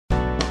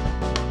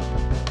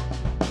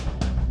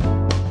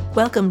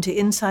Welcome to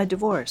Inside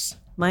Divorce.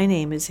 My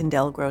name is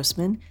Hindel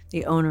Grossman,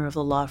 the owner of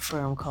the law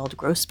firm called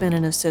Grossman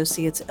 &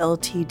 Associates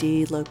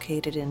Ltd,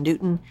 located in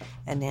Newton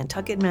and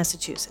Nantucket,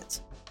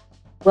 Massachusetts.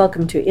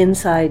 Welcome to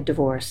Inside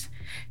Divorce.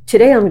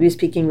 Today I'm going to be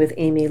speaking with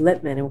Amy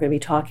Lippman, and we're going to be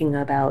talking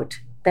about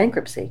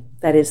bankruptcy.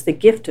 That is, the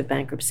gift of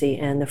bankruptcy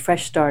and the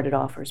fresh start it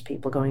offers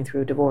people going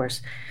through a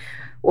divorce,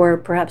 or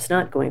perhaps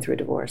not going through a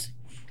divorce.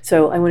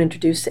 So I want to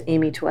introduce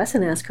Amy to us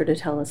and ask her to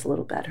tell us a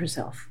little about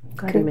herself.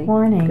 Go ahead, Amy. Good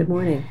morning. Good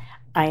morning.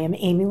 I am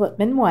Amy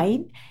Lippman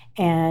White,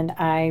 and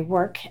I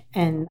work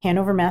in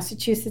Hanover,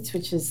 Massachusetts,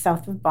 which is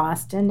south of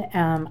Boston.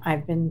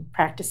 I've been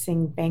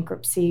practicing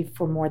bankruptcy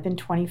for more than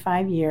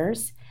 25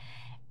 years,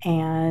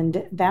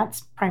 and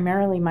that's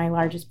primarily my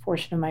largest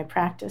portion of my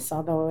practice,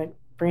 although it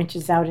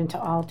branches out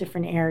into all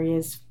different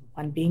areas,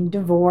 one being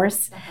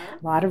divorce,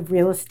 a lot of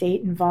real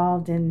estate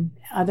involved, and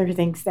other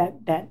things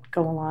that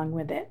go along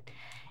with it.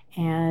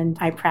 And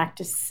I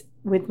practice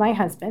with my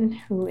husband,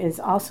 who is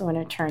also an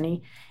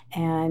attorney,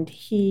 and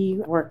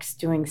he works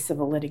doing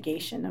civil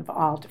litigation of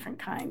all different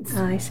kinds.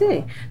 I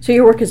see. So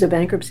your work as a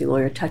bankruptcy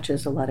lawyer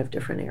touches a lot of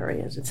different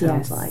areas, it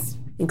sounds like,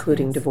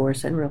 including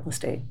divorce and real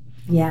estate.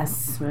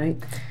 Yes.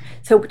 Right.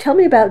 So tell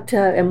me about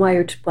and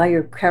why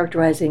you're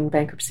characterizing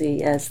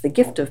bankruptcy as the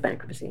gift of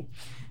bankruptcy.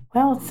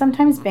 Well,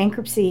 sometimes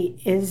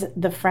bankruptcy is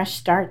the fresh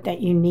start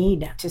that you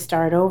need to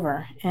start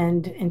over.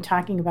 And in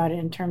talking about it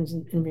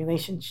in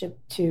relationship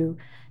to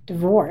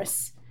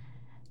divorce,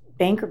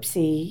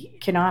 bankruptcy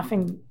can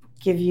often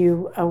give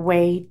you a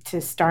way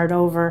to start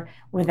over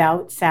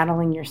without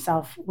saddling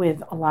yourself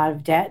with a lot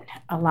of debt,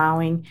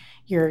 allowing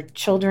your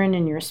children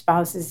and your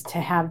spouses to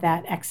have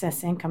that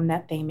excess income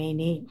that they may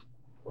need.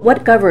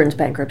 What governs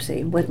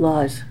bankruptcy? What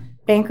laws?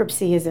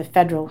 Bankruptcy is a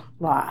federal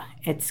law.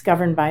 It's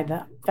governed by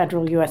the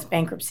Federal U.S.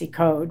 Bankruptcy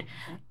Code,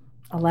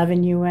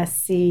 11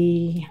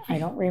 U.S.C. I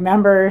don't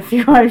remember if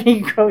you want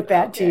me to quote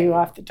that to you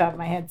off the top of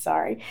my head,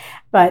 sorry.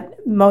 But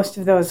most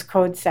of those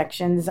code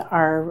sections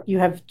are, you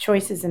have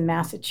choices in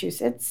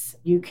Massachusetts.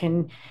 You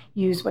can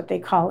use what they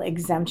call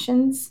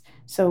exemptions.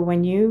 So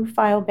when you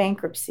file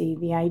bankruptcy,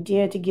 the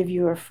idea to give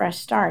you a fresh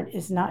start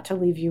is not to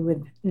leave you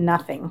with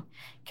nothing,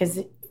 because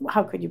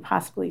how could you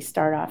possibly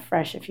start off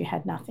fresh if you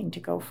had nothing to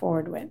go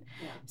forward with?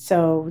 Yeah.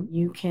 So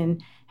you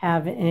can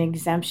have an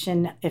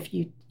exemption if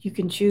you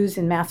can choose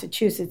in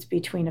Massachusetts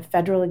between a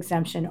federal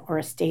exemption or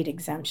a state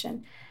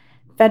exemption.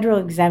 Federal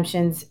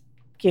exemptions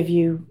give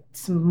you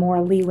some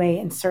more leeway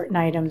in certain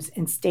items,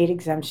 and state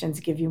exemptions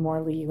give you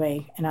more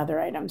leeway in other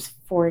items.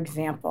 For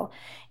example,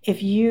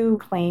 if you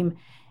claim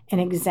an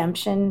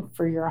exemption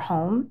for your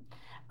home,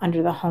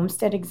 under the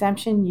homestead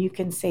exemption, you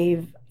can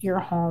save your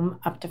home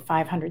up to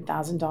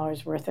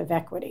 $500,000 worth of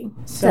equity.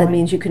 So that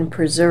means you can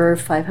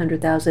preserve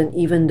 $500,000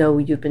 even though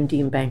you've been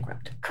deemed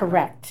bankrupt.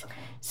 Correct.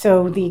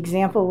 So the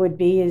example would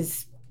be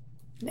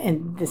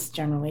and this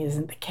generally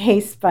isn't the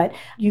case, but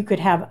you could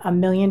have $1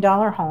 million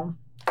home,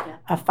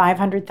 a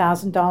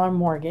 $500,000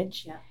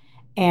 mortgage,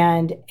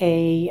 and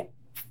a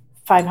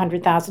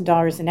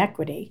 $500,000 in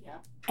equity,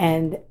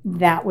 and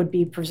that would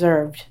be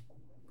preserved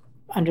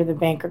under the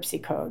bankruptcy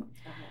code.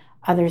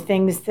 Other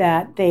things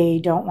that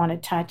they don't want to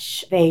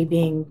touch, they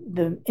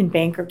being in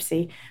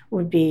bankruptcy,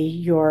 would be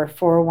your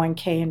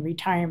 401k and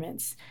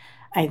retirements.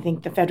 I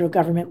think the federal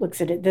government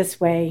looks at it this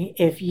way: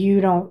 if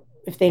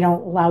they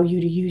don't allow you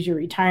to use your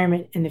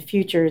retirement in the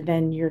future,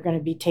 then you're going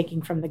to be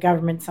taking from the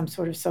government some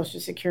sort of Social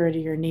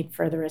Security or need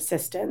further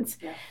assistance.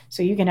 Yeah.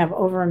 So you can have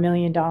over $1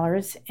 million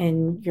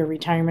in your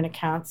retirement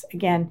accounts.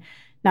 Again,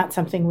 not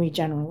something we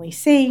generally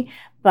see,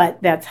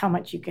 but that's how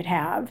much you could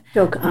have.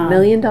 So $1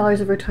 million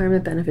of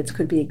retirement benefits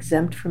could be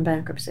exempt from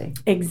bankruptcy.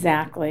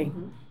 Exactly.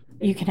 Mm-hmm.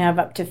 You can have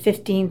up to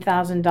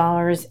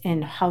 $15,000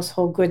 in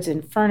household goods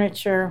and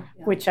furniture,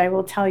 which I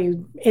will tell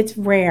you, it's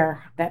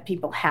rare that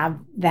people have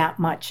that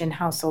much in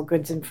household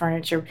goods and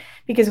furniture,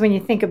 because when you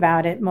think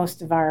about it,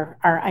 most of our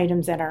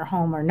items at our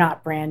home are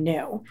not brand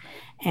new.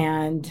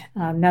 And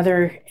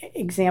another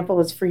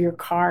example is for your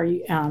car.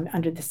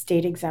 Under the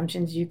state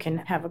exemptions, you can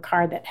have a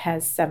car that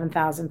has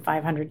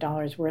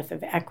 $7,500 worth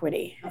of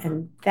equity.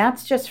 And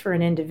that's just for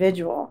an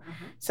individual.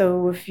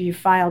 So if you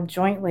filed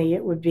jointly,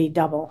 it would be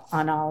double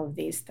on all of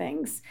these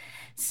things.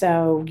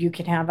 So you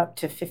can have up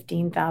to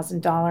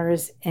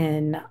 $15,000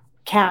 in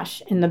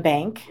cash in the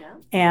bank. Yeah.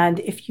 And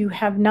if you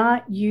have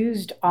not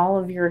used all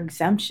of your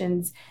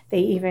exemptions, they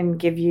even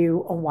give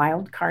you a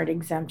wild card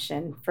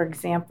exemption. For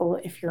example,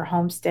 if your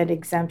homestead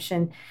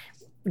exemption,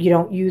 you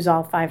don't use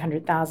all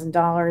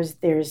 $500,000,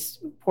 there's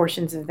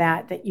portions of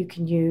that you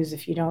can use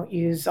if you don't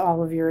use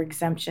all of your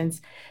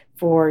exemptions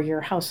for your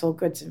household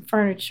goods and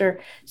furniture.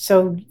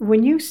 So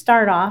when you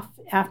start off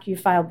after you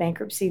file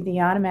bankruptcy,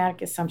 the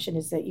automatic assumption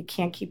is that you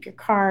can't keep your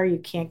car, you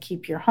can't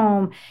keep your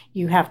home,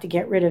 you have to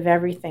get rid of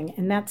everything.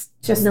 And that's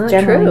just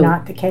generally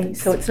not the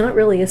case. So it's not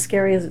really as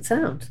scary as it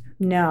sounds.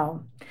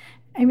 No.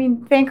 I mean,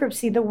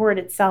 bankruptcy, the word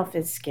itself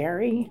is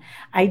scary.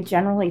 I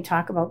generally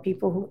talk about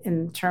people who,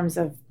 in terms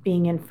of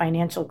being in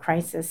financial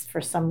crisis,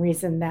 for some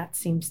reason that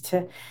seems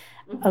to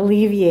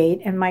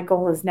alleviate. And my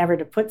goal is never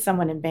to put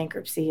someone in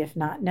bankruptcy if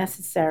not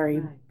necessary.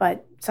 Right.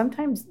 But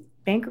sometimes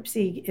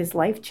bankruptcy is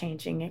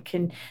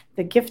life-changing.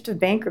 The gift of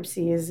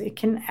bankruptcy is it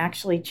can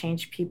actually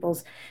change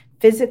people's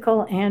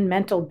physical and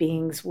mental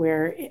beings,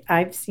 where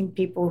I've seen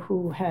people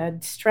who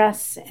had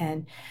stress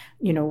and,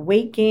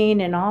 weight gain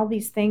and all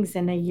these things,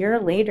 and a year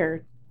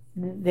later,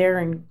 they're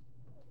in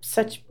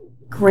such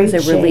great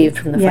shape. They're relieved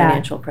from the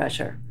financial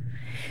pressure.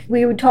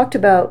 We talked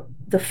about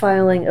the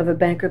filing of a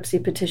bankruptcy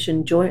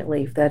petition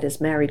jointly, that is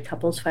married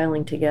couples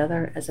filing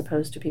together as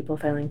opposed to people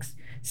filing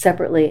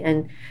separately,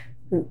 and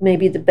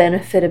maybe the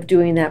benefit of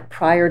doing that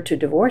prior to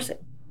divorcing.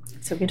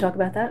 So can you talk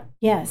about that?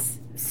 Yes.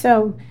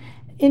 So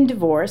in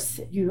divorce,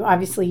 you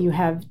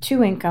have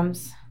two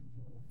incomes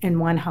in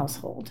one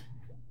household.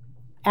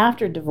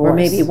 After divorce, or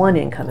maybe one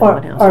income in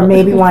one household. Or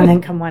maybe one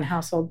income, one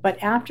household.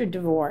 But after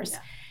divorce,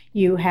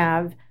 you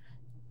have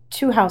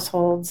two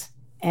households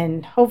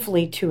and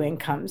hopefully two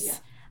incomes.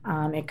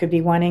 It could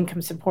be one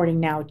income supporting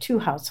now two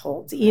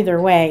households.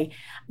 Either way,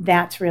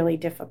 that's really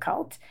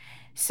difficult.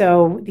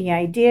 So the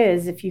idea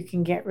is, if you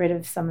can get rid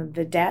of some of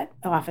the debt,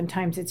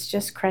 oftentimes it's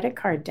just credit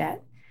card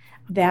debt,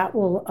 that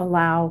will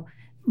allow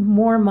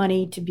more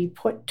money to be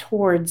put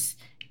towards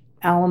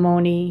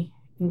alimony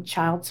and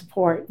child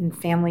support and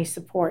family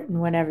support and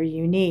whatever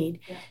you need.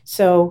 Yeah.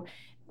 So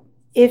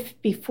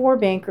if before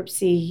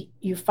bankruptcy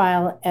you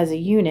file as a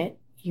unit,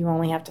 you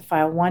only have to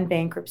file one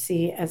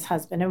bankruptcy as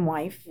husband and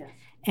wife. Yes.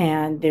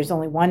 And there's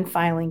only one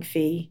filing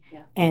fee,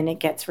 and it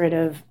gets rid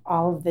of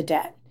all of the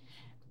debt.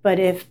 But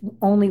if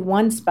only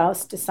one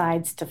spouse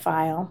decides to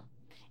file,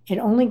 it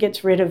only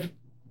gets rid of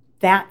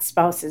that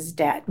spouse's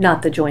debt.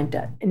 Not the joint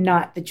debt.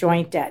 Not the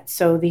joint debt.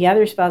 So the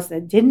other spouse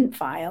that didn't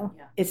file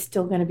is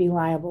still going to be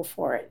liable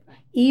for it. Right.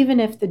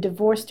 Even if the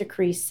divorce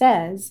decree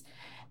says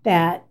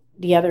that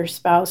the other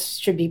spouse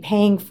should be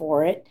paying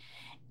for it,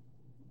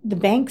 the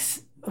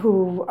banks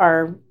who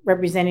are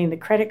representing the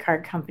credit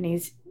card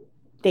companies,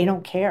 they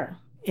don't care.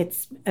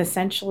 It's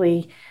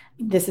essentially,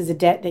 this is a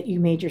debt that you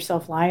made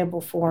yourself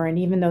liable for. And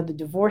even though the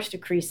divorce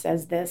decree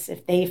says this,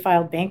 if they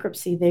filed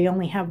bankruptcy, they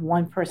only have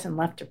one person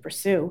left to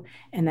pursue,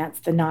 and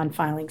that's the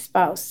non-filing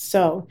spouse.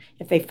 So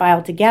if they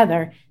file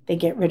together, they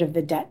get rid of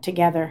the debt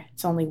together.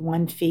 It's only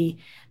one fee,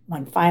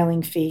 one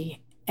filing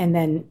fee, and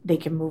then they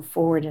can move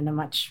forward in a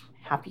much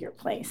happier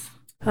place.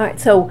 All right,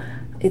 so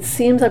it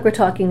seems like we're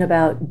talking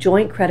about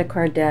joint credit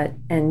card debt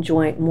and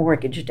joint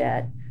mortgage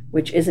debt,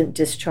 which isn't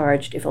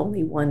discharged if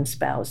only one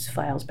spouse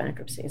files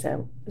bankruptcy. Is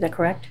that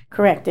correct?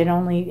 Correct. It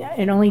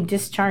only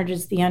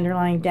discharges the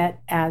underlying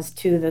debt as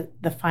to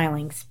the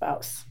filing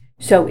spouse.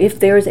 So if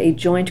there's a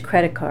joint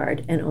credit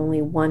card and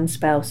only one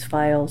spouse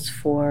files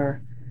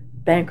for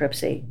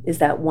bankruptcy, is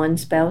that one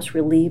spouse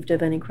relieved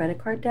of any credit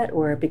card debt,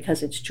 or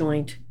because it's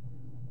joint,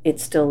 it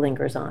still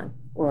lingers on?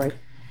 Or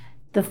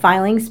the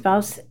filing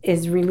spouse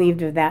is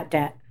relieved of that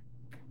debt.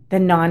 The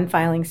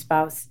non-filing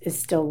spouse is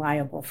still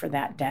liable for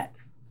that debt.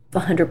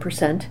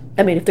 100%?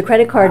 I mean, if the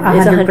credit card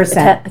 100%. is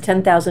a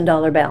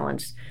 $10,000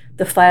 balance,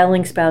 the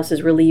filing spouse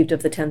is relieved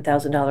of the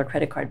 $10,000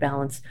 credit card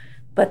balance,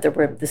 but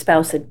the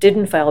spouse that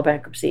didn't file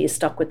bankruptcy is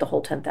stuck with the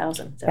whole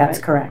 $10,000. That's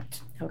right?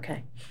 Correct.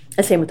 Okay.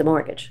 The same with the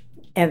mortgage.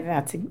 And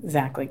that's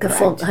exactly correct. The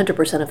full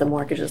 100% of the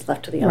mortgage is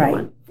left to the other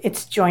one.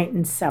 It's joint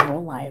and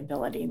several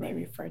liability, they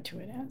refer to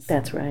it as.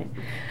 That's right.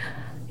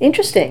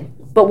 Interesting.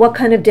 But what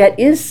kind of debt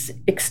is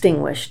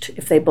extinguished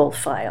if they both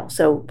file?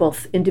 So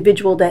both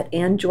individual debt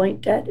and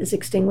joint debt is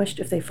extinguished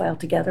if they file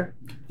together?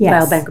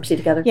 Yes. File bankruptcy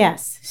together?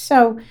 Yes.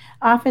 So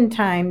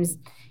oftentimes,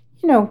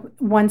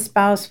 one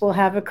spouse will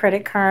have a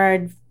credit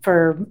card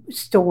for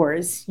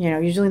stores.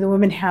 Usually the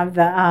women have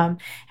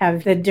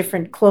the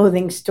different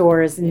clothing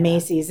stores and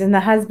Macy's, and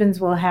the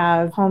husbands will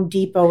have Home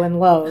Depot and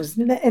Lowe's.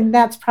 And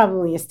that's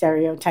probably a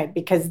stereotype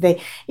because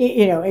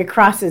it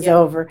crosses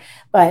over.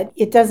 But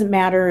it doesn't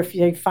matter if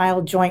they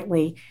file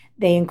jointly,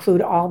 they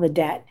include all the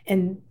debt.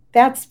 And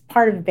that's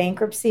part of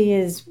bankruptcy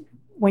is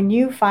when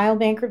you file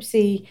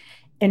bankruptcy,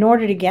 in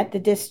order to get the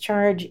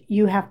discharge,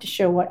 you have to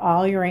show what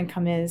all your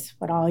income is,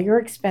 what all your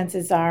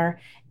expenses are,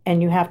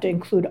 and you have to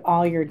include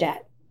all your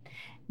debt.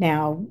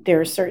 Now,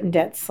 there are certain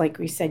debts, like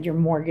we said, your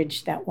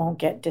mortgage that won't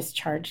get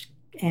discharged,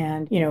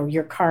 and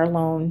your car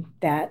loan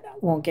that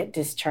won't get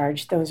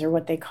discharged. Those are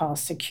what they call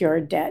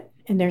secured debt,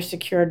 and they're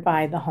secured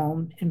by the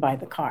home and by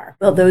the car.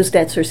 Well, those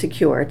debts are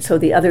secured, so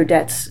the other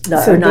debts are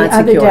not secured.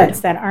 So the other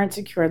debts that aren't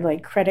secured,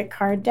 like credit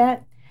card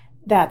debt,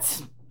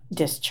 that's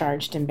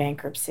discharged in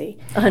bankruptcy.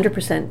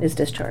 100% is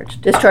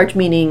discharged. Discharged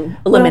meaning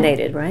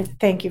eliminated, right?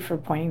 Thank you for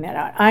pointing that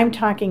out. I'm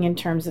talking in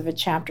terms of a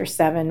Chapter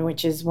 7,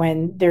 which is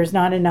when there's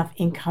not enough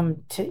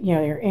income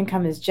your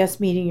income is just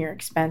meeting your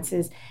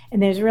expenses,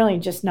 and there's really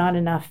just not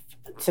enough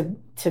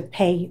to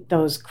pay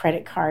those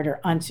credit card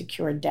or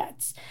unsecured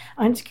debts.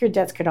 Unsecured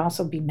debts could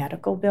also be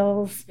medical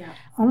bills,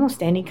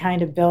 almost any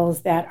kind of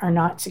bills that are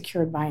not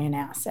secured by an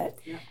asset.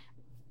 Yeah.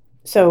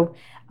 So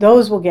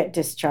those will get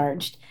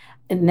discharged.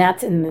 And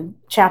that's in the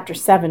Chapter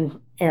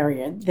 7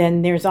 area.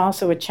 Then there's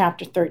also a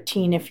Chapter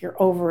 13 if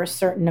you're over a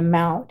certain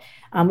amount.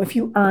 If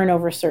you earn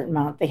over a certain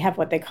amount, they have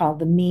what they call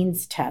the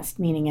means test,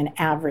 meaning an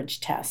average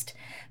test.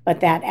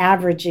 But that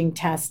averaging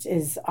test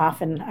is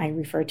often, I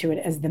refer to it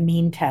as the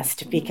mean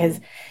test,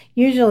 because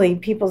usually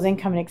people's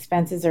income and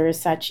expenses are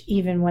as such,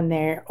 even when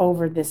they're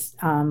over this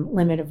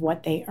limit of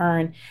what they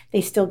earn,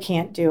 they still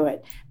can't do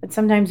it. But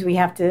sometimes we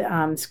have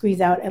to squeeze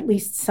out at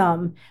least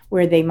some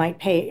where they might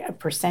pay a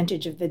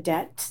percentage of the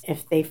debt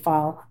if they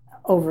fall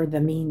over the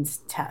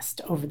means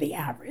test, over the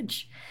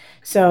average.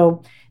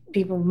 So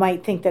people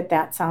might think that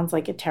that sounds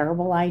like a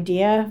terrible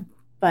idea,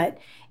 but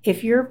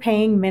if you're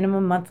paying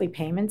minimum monthly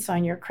payments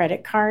on your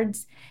credit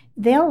cards,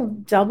 they'll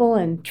double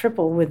and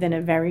triple within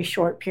a very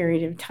short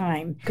period of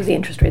time. Because the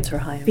interest rates are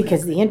higher.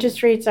 Because the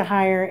interest rates are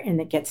higher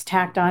and it gets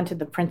tacked onto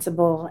the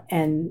principal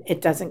and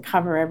it doesn't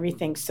cover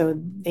everything. So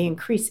they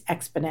increase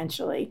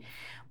exponentially.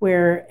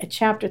 Where at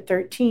Chapter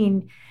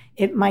 13,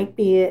 it might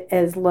be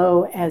as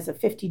low as a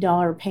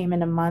 $50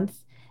 payment a month,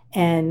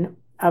 and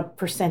a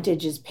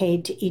percentage is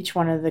paid to each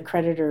one of the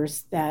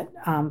creditors that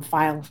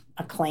file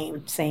a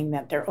claim saying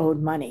that they're owed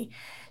money.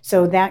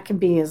 So that can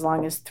be as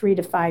long as 3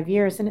 to 5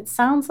 years. And it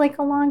sounds like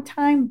a long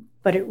time,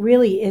 but it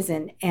really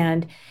isn't.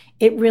 And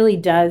it really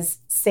does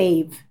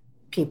save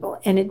people.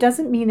 And it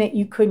doesn't mean that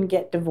you couldn't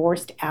get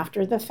divorced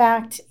after the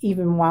fact,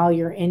 even while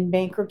you're in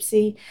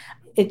bankruptcy.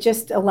 It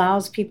just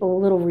allows people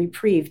a little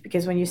reprieve,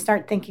 because when you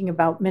start thinking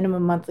about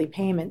minimum monthly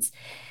payments,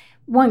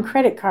 one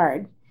credit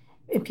card,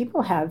 if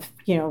people have,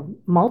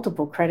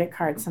 multiple credit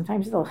cards,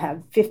 sometimes they'll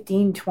have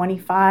 15,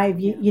 25,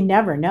 you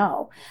never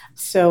know.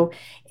 So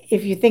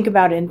if you think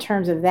about it in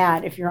terms of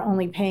that, if you're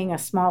only paying a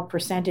small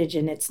percentage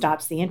and it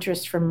stops the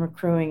interest from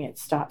accruing, it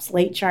stops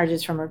late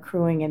charges from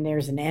accruing, and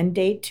there's an end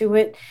date to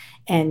it,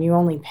 and you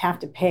only have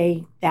to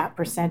pay that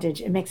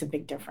percentage, it makes a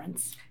big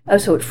difference. Oh,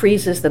 so it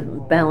freezes the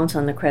balance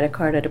on the credit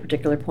card at a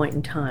particular point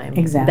in time.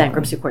 Exactly.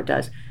 Bankruptcy court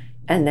does.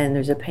 And then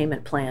there's a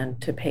payment plan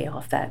to pay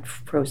off that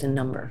frozen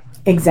number.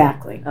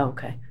 Exactly.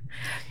 Okay.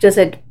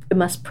 It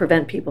must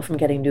prevent people from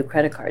getting new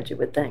credit cards, you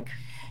would think.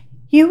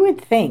 You would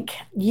think.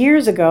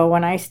 Years ago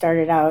when I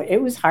started out,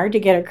 it was hard to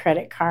get a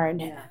credit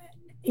card.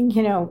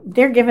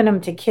 They're giving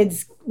them to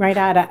kids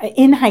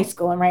in high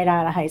school and right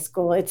out of high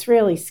school. It's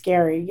really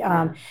scary.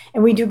 And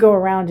we do go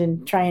around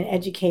and try and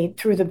educate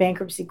through the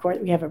bankruptcy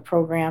court. We have a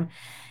program.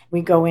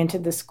 We go into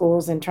the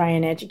schools and try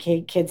and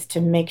educate kids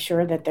to make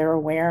sure that they're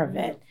aware of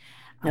it.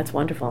 That's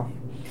wonderful.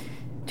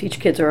 Teach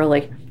kids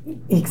early.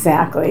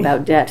 Exactly.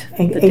 About debt,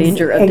 the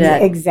danger of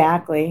debt.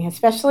 Exactly.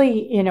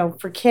 Especially,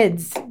 for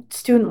kids,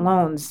 student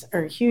loans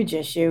are a huge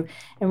issue,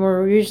 and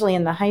we're usually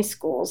in the high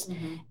schools.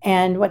 Mm-hmm.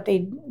 And what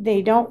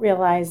they don't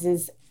realize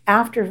is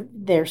after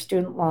their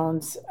student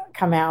loans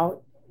come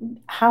out,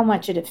 how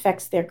much it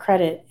affects their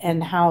credit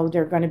and how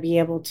they're going to be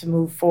able to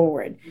move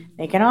forward. Mm-hmm.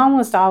 They can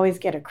almost always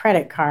get a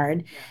credit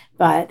card,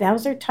 but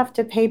those are tough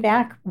to pay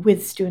back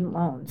with student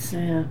loans.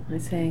 Yeah, I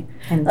see.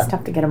 And it's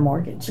tough to get a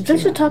mortgage.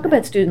 Let's just talk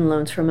about student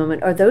loans for a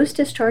moment. Are those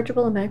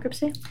dischargeable in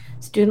bankruptcy?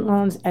 Student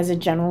loans, as a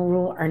general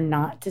rule, are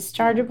not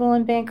dischargeable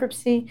in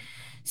bankruptcy.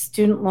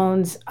 Student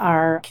loans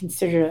are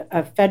considered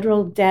a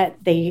federal debt.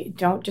 They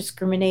don't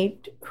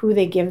discriminate who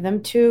they give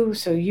them to.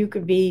 So you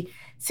could be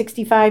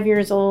 65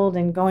 years old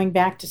and going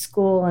back to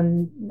school,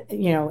 and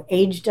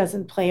age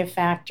doesn't play a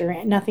factor,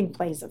 and nothing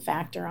plays a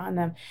factor on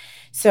them.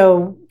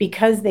 So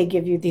because they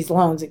give you these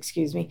loans,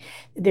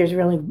 there's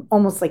really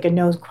almost like a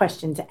no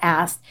questions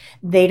asked.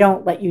 They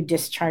don't let you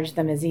discharge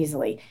them as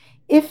easily.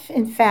 If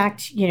in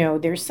fact,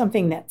 there's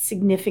something that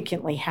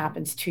significantly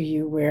happens to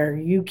you where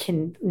you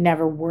can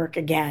never work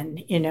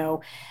again,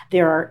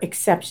 there are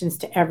exceptions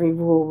to every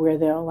rule where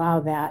they'll allow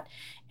that.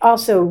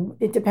 Also,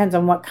 it depends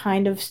on what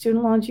kind of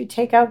student loans you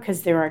take out,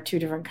 because there are two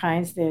different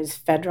kinds. There's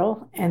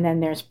federal and then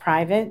there's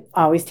private.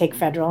 Always take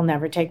federal,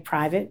 never take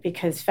private,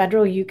 because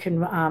federal you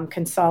can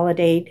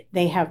consolidate.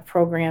 They have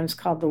programs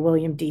called the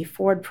William D.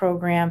 Ford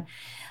program.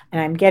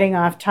 And I'm getting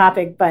off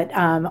topic, but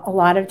a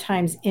lot of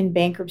times in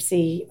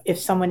bankruptcy, if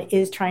someone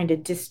is trying to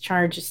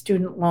discharge a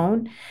student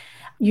loan,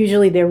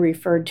 usually they're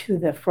referred to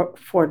the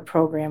Ford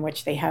program,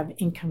 which they have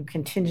income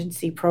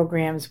contingency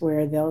programs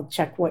where they'll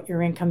check what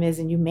your income is,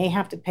 and you may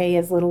have to pay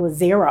as little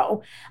as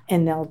 $0,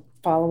 and they'll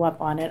follow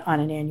up on it on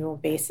an annual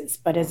basis.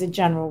 But as a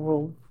general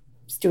rule,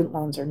 student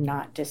loans are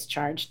not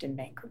discharged in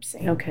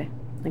bankruptcy. Okay.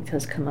 Like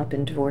those come up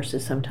in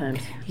divorces sometimes.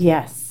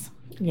 Yes.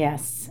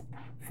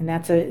 And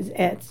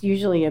it's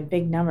usually a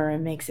big number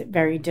and makes it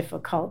very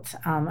difficult,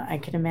 I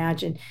can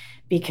imagine,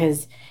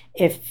 because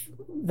if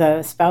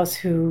the spouse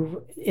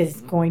who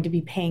is going to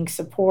be paying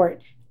support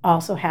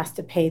also has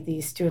to pay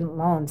these student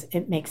loans,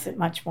 it makes it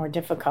much more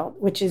difficult,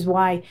 which is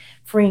why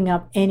freeing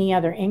up any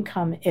other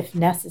income, if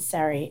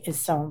necessary, is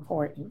so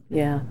important.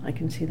 Yeah, I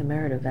can see the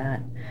merit of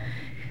that.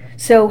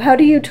 So how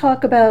do you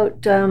talk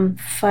about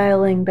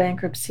filing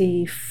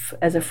bankruptcy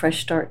as a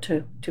fresh start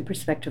to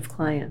prospective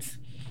clients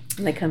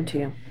when they come to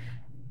you?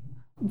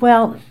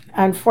 Well,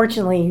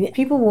 unfortunately,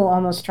 people will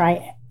almost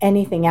try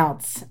anything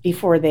else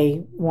before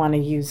they want to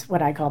use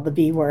what I call the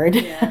B word.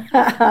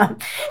 Yeah.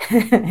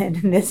 And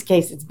in this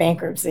case, it's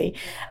bankruptcy.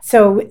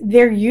 So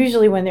they're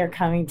usually, when they're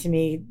coming to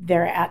me,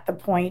 they're at the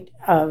point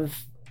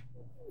of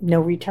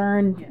no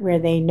return where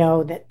they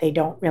know that they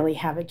don't really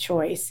have a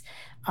choice.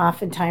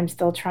 Oftentimes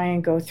they'll try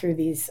and go through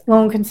these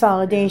loan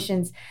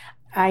consolidations.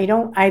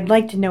 I'd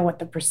like to know what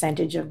the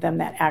percentage of them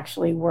that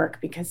actually work,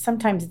 because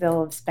sometimes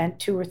they'll have spent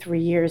 2 or 3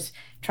 years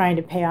trying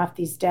to pay off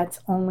these debts,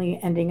 only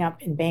ending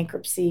up in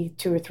bankruptcy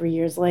 2 or 3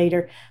 years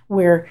later,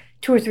 where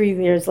 2 or 3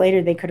 years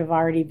later they could have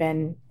already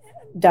been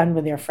done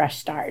with their fresh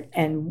start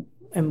and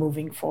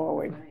moving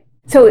forward.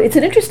 So it's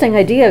an interesting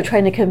idea of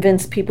trying to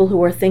convince people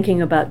who are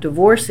thinking about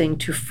divorcing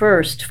to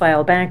first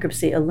file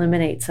bankruptcy,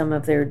 eliminate some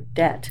of their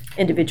debt,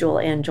 individual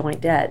and joint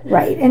debt.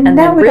 Right. And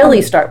then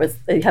really start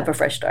with, have a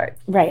fresh start.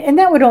 Right. And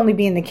that would only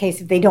be in the case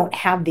if they don't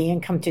have the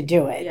income to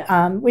do it,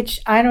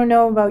 which I don't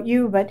know about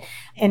you,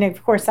 and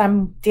of course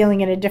I'm dealing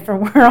in a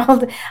different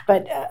world,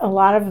 but a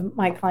lot of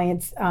my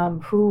clients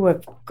who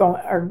have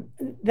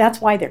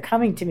that's why they're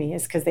coming to me,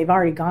 is because they've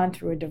already gone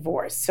through a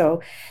divorce.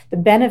 So the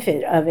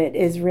benefit of it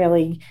is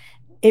really,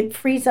 it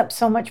frees up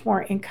so much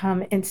more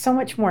income and so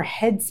much more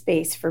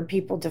headspace for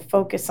people to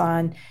focus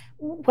on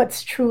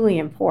what's truly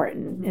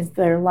important, is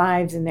their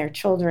lives and their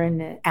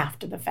children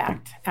after the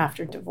fact,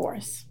 after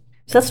divorce.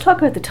 So let's talk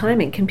about the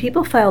timing. Can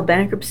people file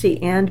bankruptcy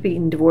and be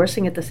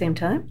divorcing at the same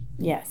time?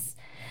 Yes.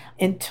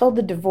 Until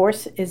the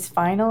divorce is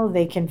final,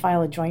 they can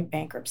file a joint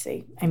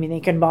bankruptcy. I mean, they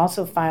can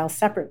also file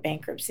separate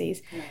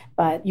bankruptcies,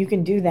 but you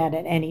can do that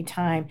at any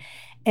time.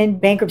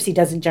 And bankruptcy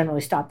doesn't generally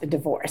stop the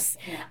divorce,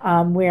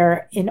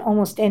 where in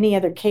almost any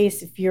other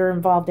case, if you're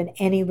involved in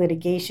any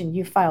litigation,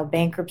 you file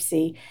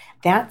bankruptcy,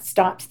 that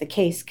stops the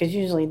case, because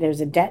usually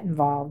there's a debt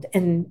involved.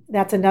 And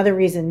that's another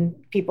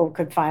reason people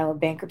could file a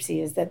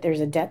bankruptcy, is that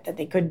there's a debt that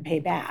they couldn't pay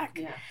back.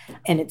 Yeah.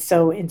 And it's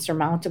so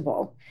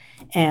insurmountable.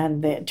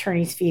 And the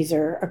attorney's fees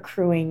are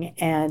accruing,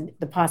 and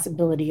the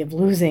possibility of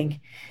losing,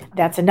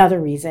 that's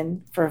another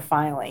reason for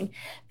filing.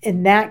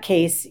 In that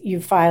case, you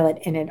file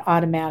it and it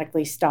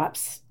automatically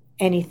stops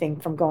anything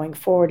from going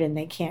forward, and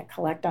they can't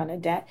collect on a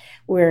debt,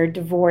 where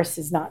divorce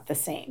is not the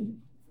same.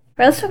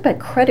 Right, let's talk about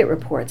credit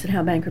reports and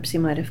how bankruptcy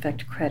might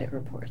affect credit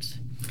reports.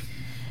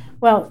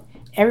 Well,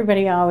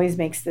 everybody always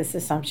makes this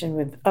assumption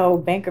with,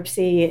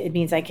 bankruptcy, it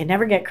means I can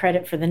never get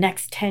credit for the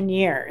next 10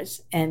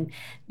 years. And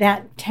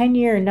that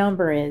 10-year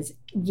number is,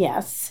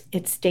 yes,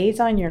 it stays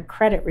on your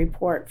credit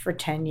report for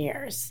 10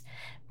 years,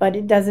 but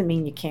it doesn't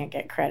mean you can't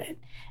get credit.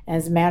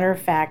 As a matter of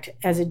fact,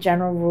 as a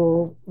general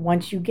rule,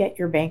 once you get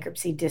your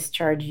bankruptcy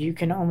discharge, you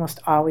can almost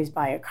always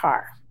buy a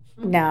car.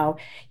 Now,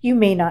 you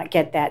may not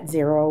get that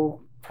 0%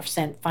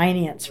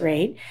 finance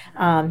rate.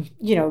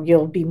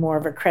 You'll be more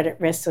of a credit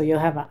risk, so you'll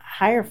have a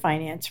higher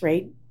finance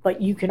rate,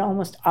 but you can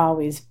almost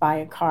always buy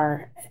a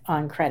car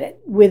on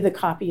credit with a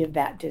copy of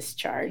that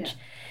discharge. Yeah.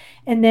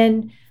 And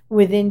then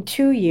within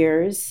 2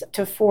 years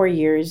to 4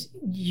 years,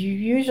 you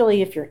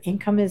usually, if your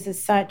income is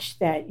as such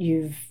that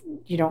you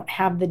don't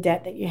have the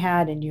debt that you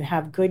had, and you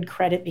have good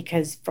credit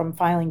because from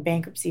filing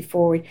bankruptcy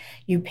forward,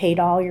 you paid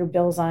all your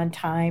bills on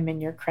time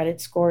and your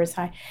credit score is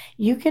high,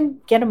 you can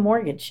get a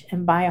mortgage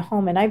and buy a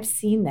home. And I've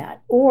seen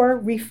that,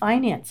 or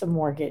refinance a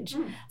mortgage.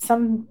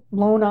 Some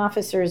loan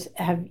officers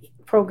have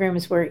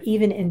programs where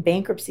even in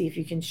bankruptcy, if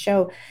you can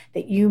show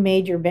that you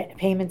made your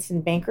payments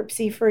in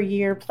bankruptcy for a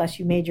year, plus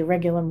you made your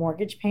regular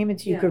mortgage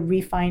payments, you could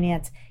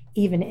refinance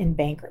even in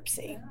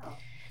bankruptcy.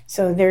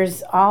 So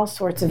there's all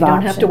sorts of options. You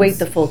don't have to wait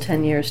the full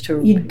 10 years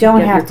to You don't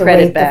get have your to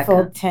credit wait back. the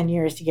full 10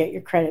 years to get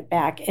your credit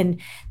back. And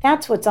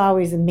that's what's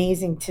always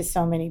amazing to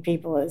so many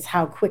people, is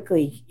how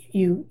quickly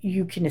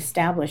you can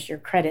establish your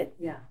credit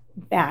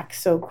back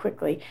so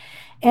quickly.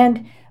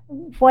 And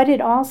what it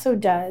also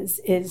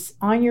does is,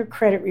 on your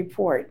credit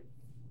report,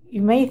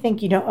 you may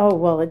think, it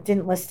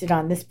didn't list it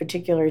on this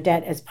particular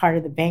debt as part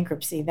of the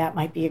bankruptcy. That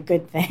might be a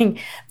good thing.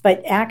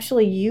 But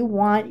actually, you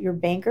want your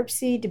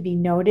bankruptcy to be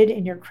noted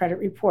in your credit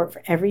report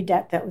for every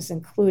debt that was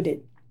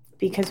included.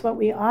 Because what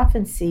we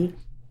often see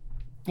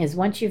is,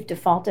 once you've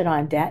defaulted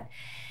on debt,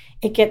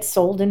 it gets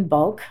sold in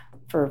bulk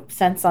for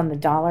cents on the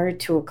dollar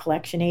to a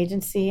collection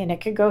agency, and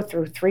it could go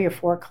through 3 or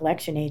 4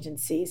 collection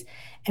agencies.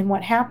 And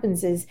what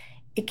happens is,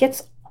 it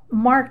gets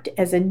marked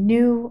as a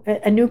new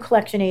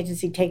collection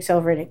agency takes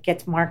over, and it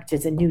gets marked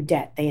as a new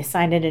debt. They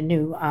assign it a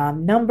new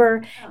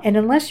number. And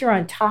unless you're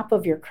on top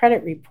of your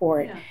credit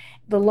report,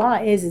 the law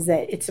is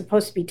that it's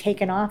supposed to be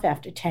taken off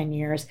after 10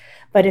 years.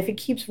 But if it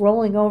keeps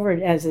rolling over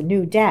as a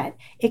new debt,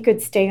 it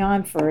could stay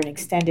on for an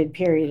extended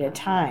period of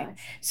time.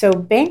 So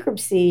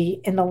bankruptcy,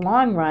 in the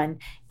long run,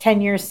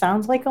 10 years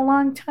sounds like a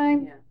long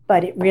time.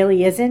 But it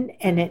really isn't,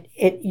 and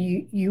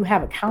you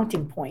have a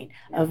counting point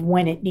of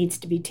when it needs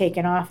to be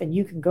taken off, and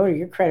you can go to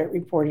your credit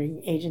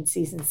reporting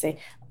agencies and say,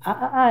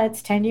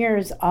 it's 10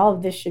 years, all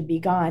of this should be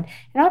gone.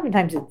 And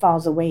oftentimes it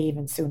falls away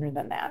even sooner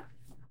than that.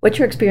 What's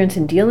your experience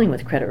in dealing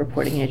with credit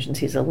reporting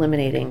agencies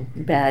eliminating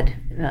bad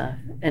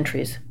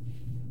entries?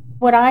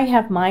 What I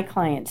have my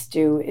clients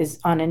do is,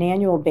 on an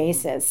annual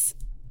basis,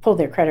 pull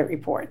their credit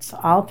reports,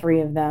 all three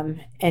of them,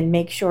 and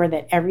make sure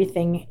that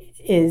everything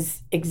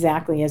is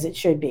exactly as it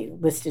should be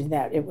listed,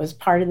 that it was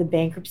part of the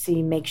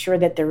bankruptcy. Make sure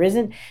that there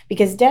isn't,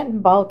 because debt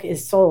in bulk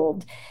is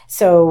sold.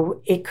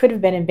 So it could have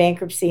been in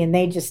bankruptcy and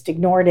they just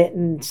ignored it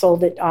and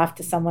sold it off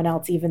to someone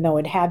else, even though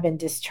it had been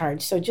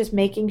discharged. So just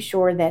making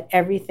sure that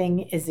everything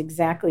is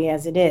exactly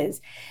as it is.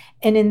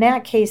 And in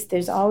that case,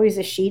 there's always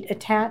a sheet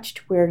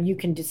attached where you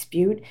can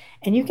dispute,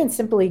 and you can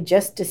simply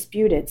just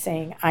dispute it,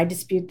 saying, I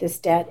dispute this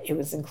debt. It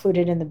was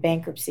included in the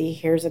bankruptcy.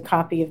 Here's a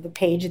copy of the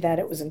page that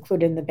it was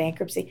included in the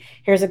bankruptcy.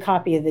 Here's a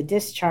copy of the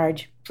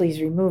discharge.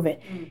 Please remove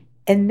it.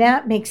 And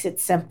that makes it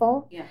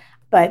simple. Yeah.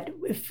 But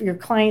if your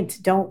clients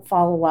don't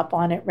follow up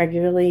on it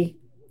regularly,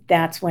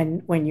 that's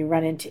when you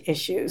run into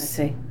issues. I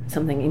see.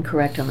 Something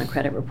incorrect on the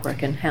credit report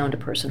can hound a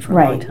person for a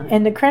long time.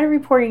 And the credit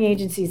reporting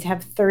agencies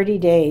have 30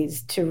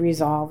 days to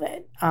resolve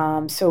it.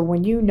 So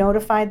when you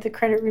notified the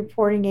credit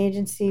reporting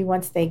agency,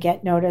 once they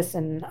get notice,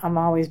 and I'm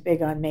always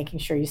big on making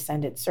sure you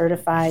send it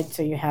certified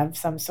so you have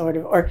some sort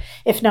of, or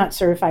if not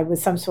certified,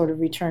 with some sort of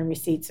return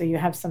receipt so you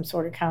have some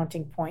sort of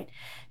counting point.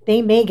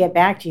 They may get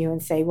back to you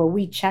and say, well,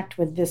 we checked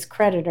with this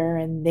creditor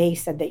and they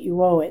said that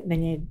you owe it.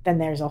 And then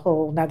there's a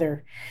whole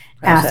other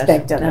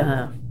aspect of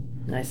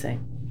it. I see.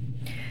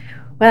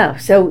 Wow.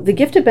 So the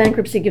gift of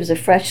bankruptcy gives a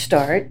fresh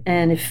start.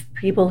 And if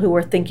people who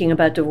are thinking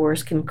about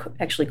divorce can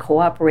actually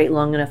cooperate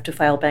long enough to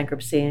file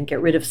bankruptcy and get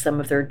rid of some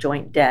of their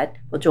joint debt,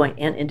 well, joint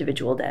and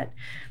individual debt,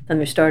 then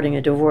they're starting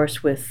a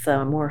divorce with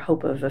more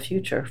hope of a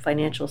future,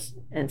 financial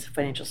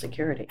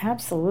security.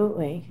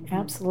 Absolutely.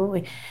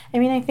 Absolutely. I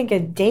mean, I think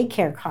of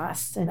daycare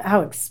costs and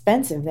how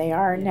expensive they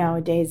are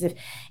nowadays.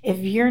 If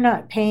you're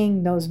not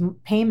paying those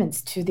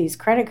payments to these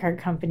credit card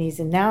companies,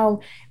 and now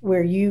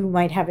where you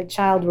might have a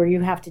child where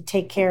you have to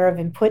take care of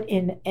and put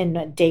in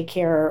a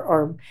daycare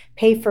or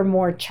pay for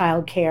more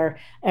child care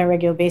on a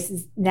regular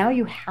basis, now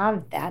you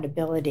have that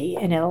ability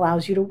and it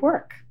allows you to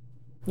work.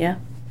 Yeah.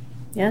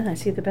 Yeah, I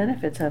see the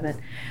benefits of it.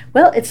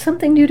 Well, it's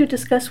something new to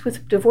discuss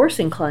with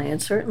divorcing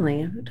clients,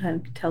 certainly,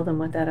 to tell them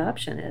what that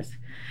option is.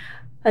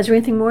 Is there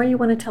anything more you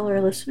want to tell our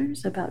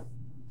listeners about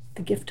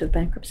the gift of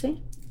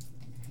bankruptcy?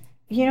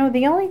 You know,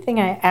 the only thing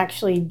I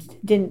actually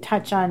didn't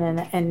touch on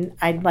and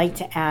I'd like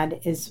to add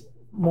is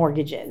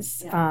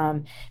mortgages,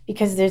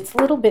 because it's a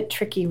little bit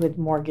tricky with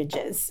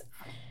mortgages.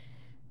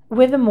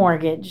 With a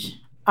mortgage,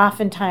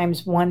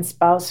 oftentimes one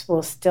spouse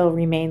will still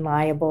remain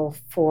liable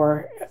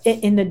for,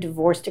 in the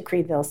divorce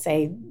decree, they'll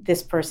say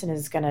this person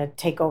is going to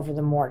take over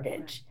the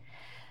mortgage.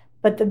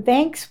 But the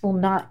banks will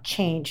not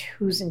change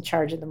who's in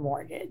charge of the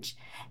mortgage.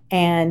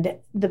 And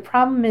the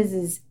problem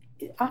is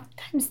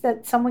oftentimes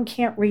that someone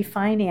can't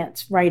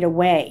refinance right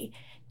away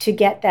to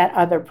get that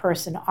other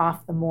person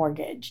off the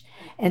mortgage.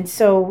 And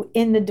so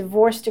in the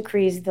divorce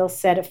decrees, they'll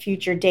set a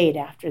future date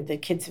after the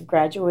kids have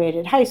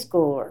graduated high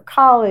school or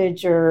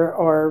college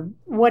or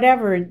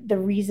whatever the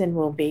reason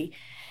will be.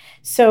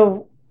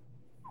 So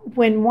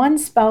when one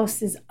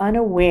spouse is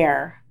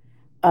unaware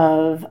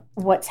of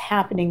what's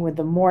happening with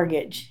the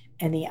mortgage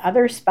and the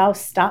other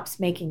spouse stops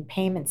making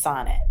payments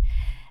on it,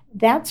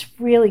 that's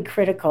really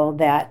critical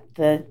that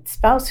the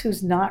spouse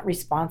who's not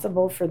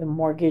responsible for the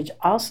mortgage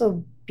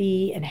also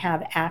be and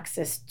have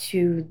access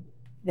to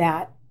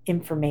that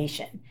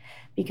information.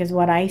 Because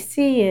what I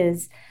see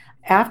is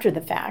after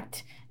the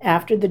fact,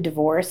 after the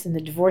divorce, and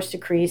the divorce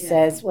decree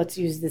says, let's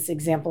use this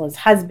example as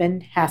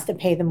husband has to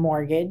pay the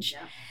mortgage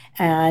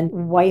and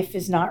wife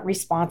is not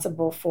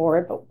responsible for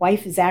it, but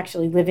wife is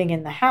actually living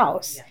in the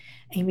house.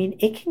 I mean,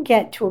 it can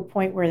get to a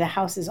point where the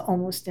house is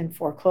almost in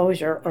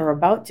foreclosure or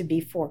about to be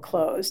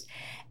foreclosed.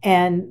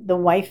 And the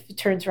wife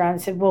turns around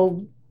and said,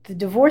 well, the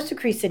divorce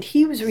decree said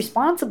he was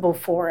responsible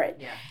for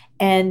it.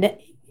 And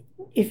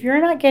if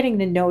you're not getting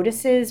the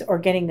notices or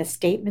getting the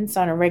statements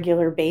on a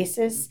regular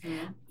basis,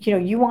 you know,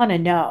 you want to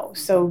know.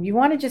 So you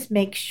want to just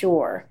make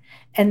sure.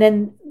 And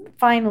then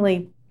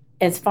finally,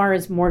 as far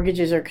as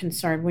mortgages are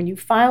concerned, when you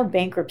file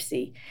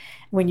bankruptcy,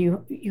 when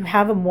you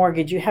have a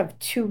mortgage, you have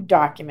two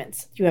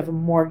documents. You have a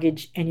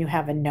mortgage and you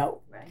have a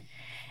note. Right.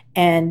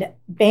 And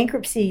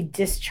bankruptcy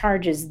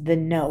discharges the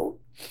note,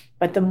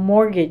 but the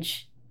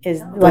mortgage is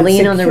the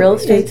lien on the real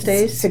estate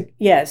stays?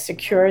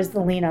 Secures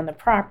the lien on the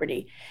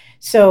property.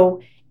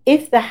 So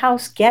if the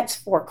house gets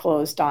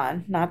foreclosed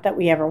on, not that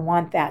we ever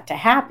want that to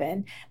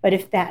happen, but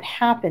if that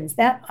happens,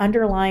 that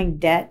underlying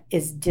debt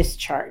is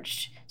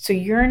discharged. So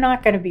you're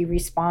not going to be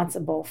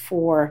responsible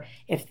for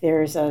if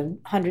there's a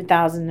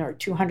 $100,000 or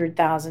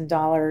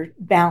 $200,000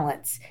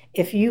 balance.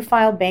 If you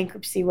file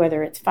bankruptcy,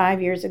 whether it's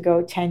 5 years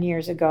ago, 10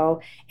 years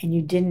ago, and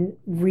you didn't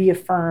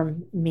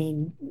reaffirm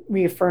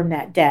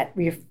that debt,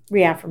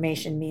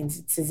 reaffirmation means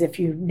it's as if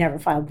you never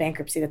filed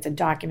bankruptcy. That's a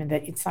document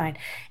that you'd sign.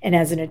 And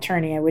as an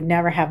attorney, I would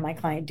never have my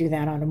client do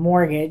that on a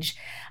mortgage.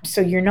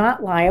 So you're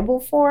not liable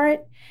for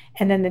it.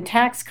 And then the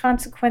tax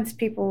consequence,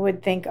 people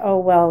would think, oh,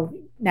 well,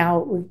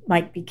 now it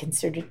might be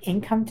considered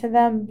income to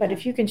them. But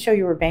if you can show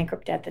you were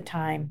bankrupt at the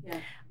time,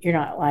 you're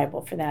not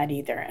liable for that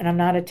either. And I'm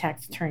not a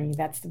tax attorney.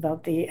 That's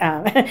about the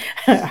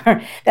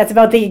that's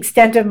about the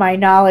extent of my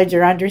knowledge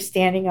or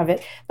understanding of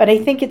it. But I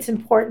think it's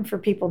important for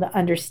people to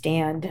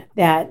understand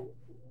that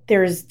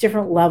there's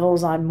different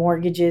levels on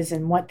mortgages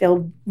and what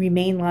they'll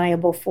remain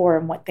liable for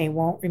and what they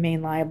won't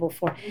remain liable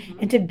for,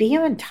 and to be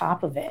on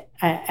top of it.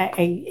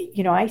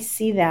 I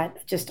see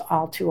that just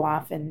all too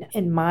often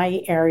in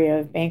my area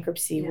of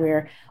bankruptcy,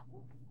 where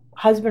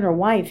husband or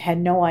wife had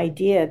no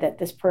idea that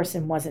this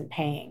person wasn't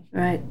paying.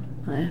 Right.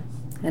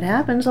 It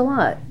happens a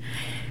lot.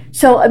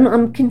 So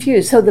I'm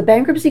confused. So the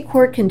bankruptcy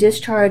court can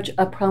discharge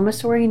a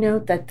promissory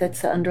note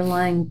that's the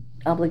underlying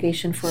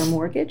obligation for a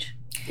mortgage,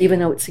 even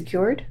though it's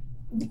secured?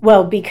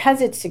 Well, because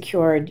it's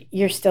secured,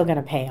 you're still going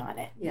to pay on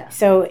it. Yeah.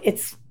 So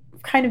it's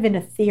kind of in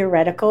a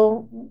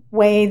theoretical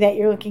way that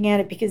you're looking at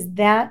it, because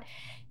that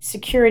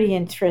security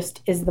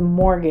interest is the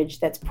mortgage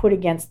that's put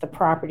against the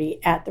property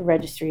at the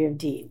Registry of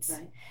Deeds.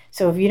 Right.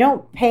 So if you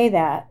don't pay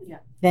that,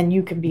 then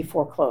you can be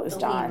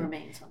foreclosed on. The lien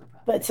remains on the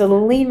property. But so the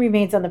lien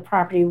remains on the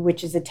property,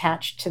 which is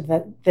attached to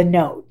the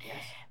note. Yes.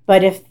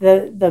 But if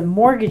the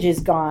mortgage is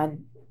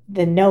gone,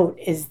 the note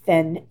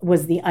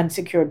was the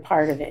unsecured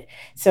part of it.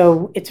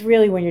 So it's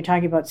really, when you're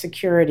talking about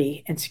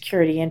security and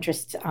security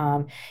interest,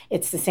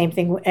 it's the same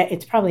thing.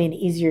 It's probably an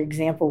easier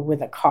example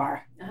with a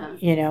car.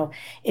 Uh-huh.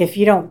 If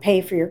you don't pay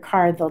for your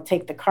car, they'll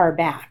take the car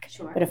back.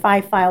 Sure. But if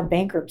I file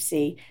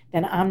bankruptcy,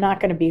 then I'm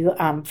not going to be,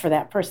 for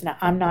that person,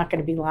 I'm not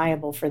going to be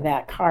liable for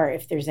that car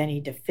if there's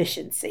any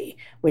deficiency,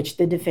 which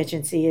the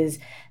deficiency is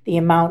the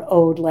amount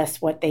owed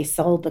less what they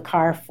sold the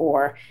car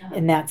for,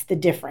 and that's the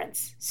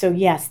difference. So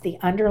yes, the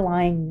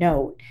underlying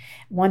note,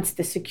 once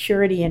the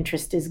security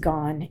interest is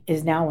gone,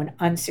 is now an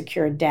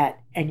unsecured debt,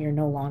 and you're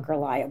no longer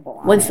liable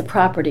on once it. The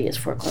property is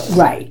foreclosed.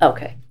 Right.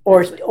 Okay.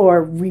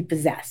 Or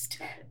repossessed.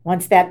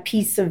 Once that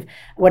piece of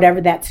whatever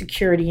that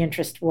security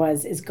interest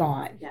was is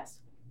gone,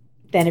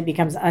 then it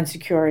becomes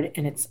unsecured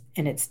and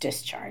it's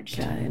discharged.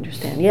 Yeah, I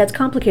understand. Yeah, it's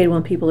complicated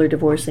when people are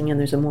divorcing and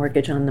there's a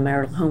mortgage on the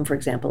marital home, for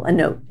example, a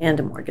note and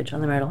a mortgage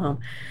on the marital home,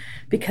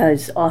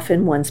 because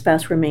often one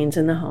spouse remains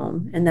in the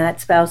home, and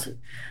that spouse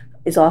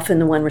is often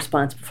the one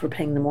responsible for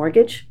paying the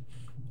mortgage,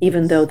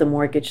 even though the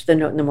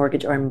note and the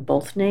mortgage are in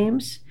both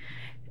names.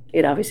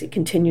 It obviously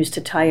continues to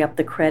tie up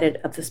the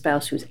credit of the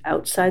spouse who's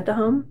outside the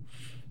home,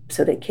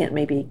 so they can't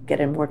maybe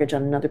get a mortgage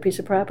on another piece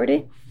of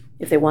property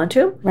if they want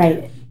to.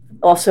 Right.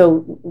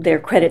 Also, their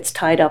credit's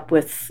tied up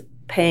with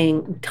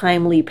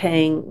timely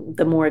paying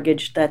the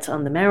mortgage that's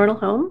on the marital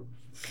home.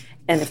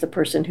 And if the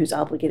person who's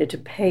obligated to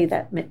pay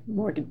that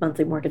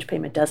monthly mortgage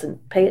payment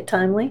doesn't pay it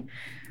timely,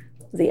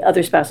 the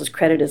other spouse's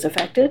credit is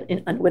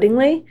affected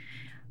unwittingly.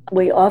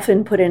 We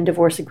often put in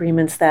divorce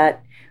agreements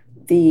that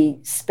the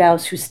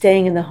spouse who's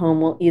staying in the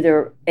home will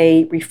either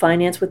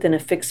refinance within a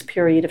fixed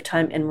period of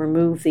time and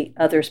remove the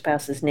other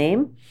spouse's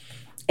name.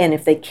 And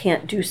if they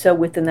can't do so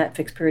within that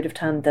fixed period of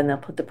time, then they'll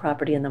put the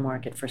property in the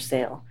market for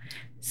sale.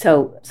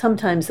 So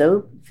sometimes,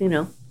 though,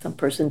 some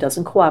person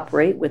doesn't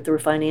cooperate with the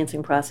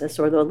refinancing process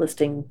or the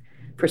listing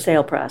for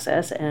sale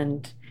process,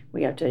 and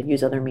we have to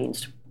use other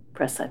means to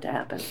press that to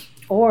happen.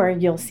 Or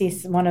you'll see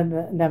one of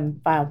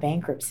them file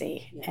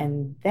bankruptcy,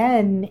 and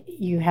then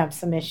you have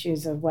some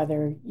issues of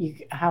whether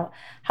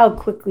how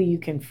quickly you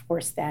can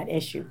force that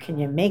issue. Can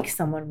you make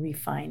someone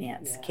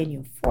refinance? Can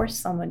you force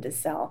someone to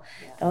sell?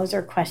 Those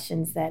are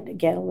questions that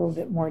get a little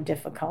bit more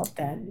difficult.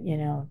 That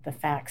the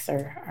facts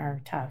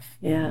are tough.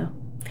 Yeah.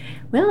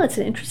 Well, it's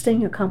an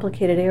interesting,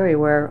 complicated area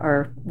where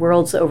our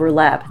worlds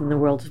overlap in the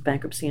world of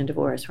bankruptcy and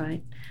divorce,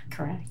 right?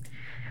 Correct.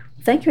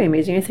 Thank you, Amy.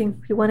 Is there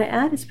anything you want to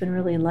add? It's been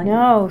really enlightening.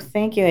 No,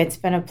 thank you. It's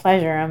been a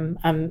pleasure.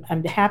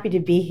 I'm happy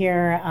to be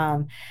here.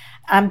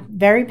 I'm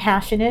very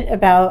passionate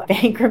about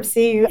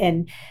bankruptcy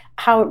and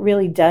how it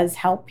really does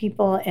help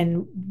people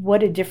and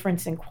what a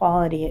difference in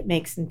quality it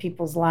makes in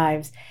people's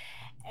lives.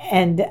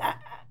 And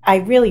I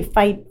really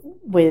fight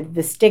with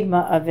the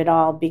stigma of it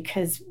all,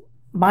 because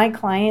my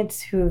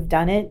clients who have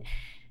done it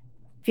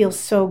feel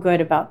so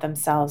good about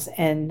themselves.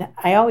 And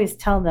I always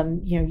tell them,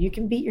 you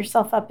can beat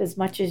yourself up as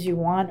much as you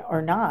want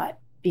or not,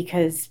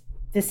 because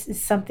this is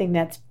something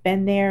that's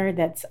been there,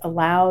 that's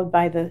allowed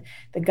by the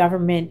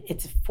government.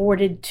 It's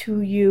afforded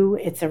to you.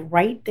 It's a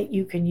right that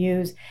you can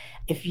use.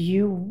 If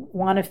you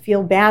want to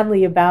feel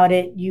badly about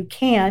it, you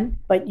can,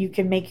 but you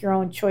can make your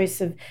own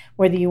choice of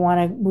whether you want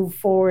to move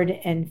forward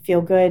and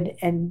feel good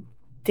and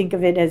think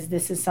of it as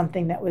this is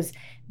something that was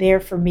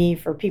there for me,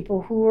 for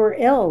people who are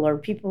ill or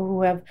people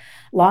who have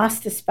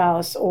lost a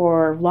spouse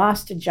or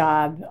lost a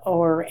job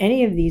or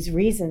any of these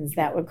reasons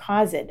that would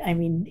cause it. I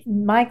mean,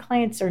 my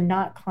clients are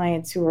not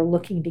clients who are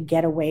looking to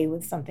get away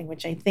with something,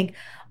 which I think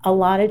a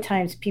lot of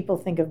times people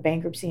think of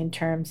bankruptcy in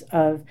terms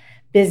of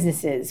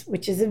businesses,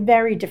 which is a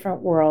very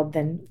different world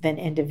than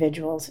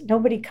individuals.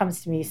 Nobody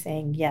comes to me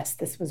saying, yes,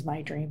 this was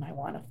my dream, I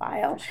want to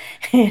file,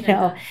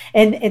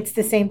 and it's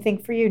the same thing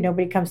for you.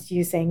 Nobody comes to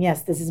you saying,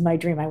 yes, this is my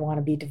dream, I want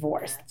to be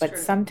divorced. That's but true.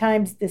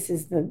 Sometimes this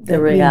is the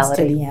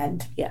reality. To the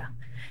end. Yeah.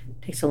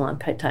 It takes a long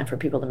time for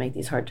people to make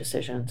these hard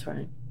decisions,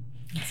 right?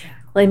 Exactly.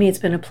 Well, Amy, it's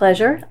been a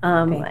pleasure.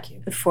 Thank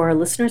you. For our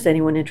listeners,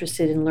 anyone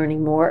interested in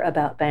learning more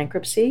about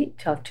bankruptcy,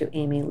 talk to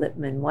Amy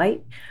Lippman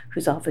White,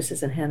 whose office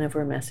is in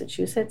Hanover,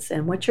 Massachusetts.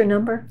 And what's your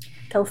number?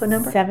 Telephone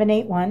number?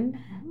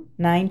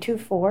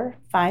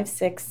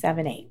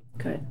 781-924-5678.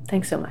 Good.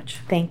 Thanks so much.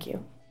 Thank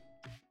you.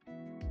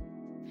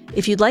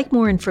 If you'd like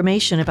more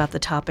information about the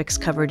topics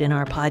covered in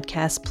our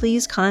podcast,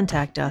 please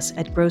contact us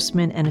at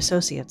Grossman &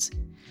 Associates.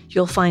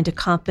 You'll find a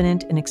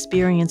competent and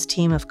experienced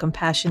team of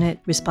compassionate,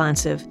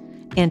 responsive,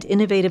 and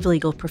innovative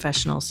legal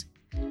professionals.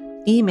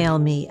 Email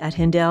me at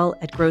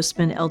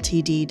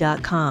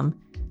hindell@grossmanltd.com.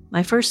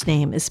 My first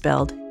name is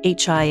spelled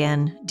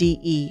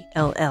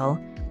Hindell,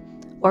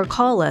 or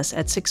call us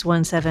at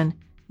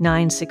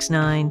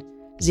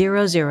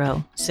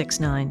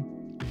 617-969-0069.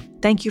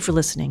 Thank you for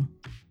listening.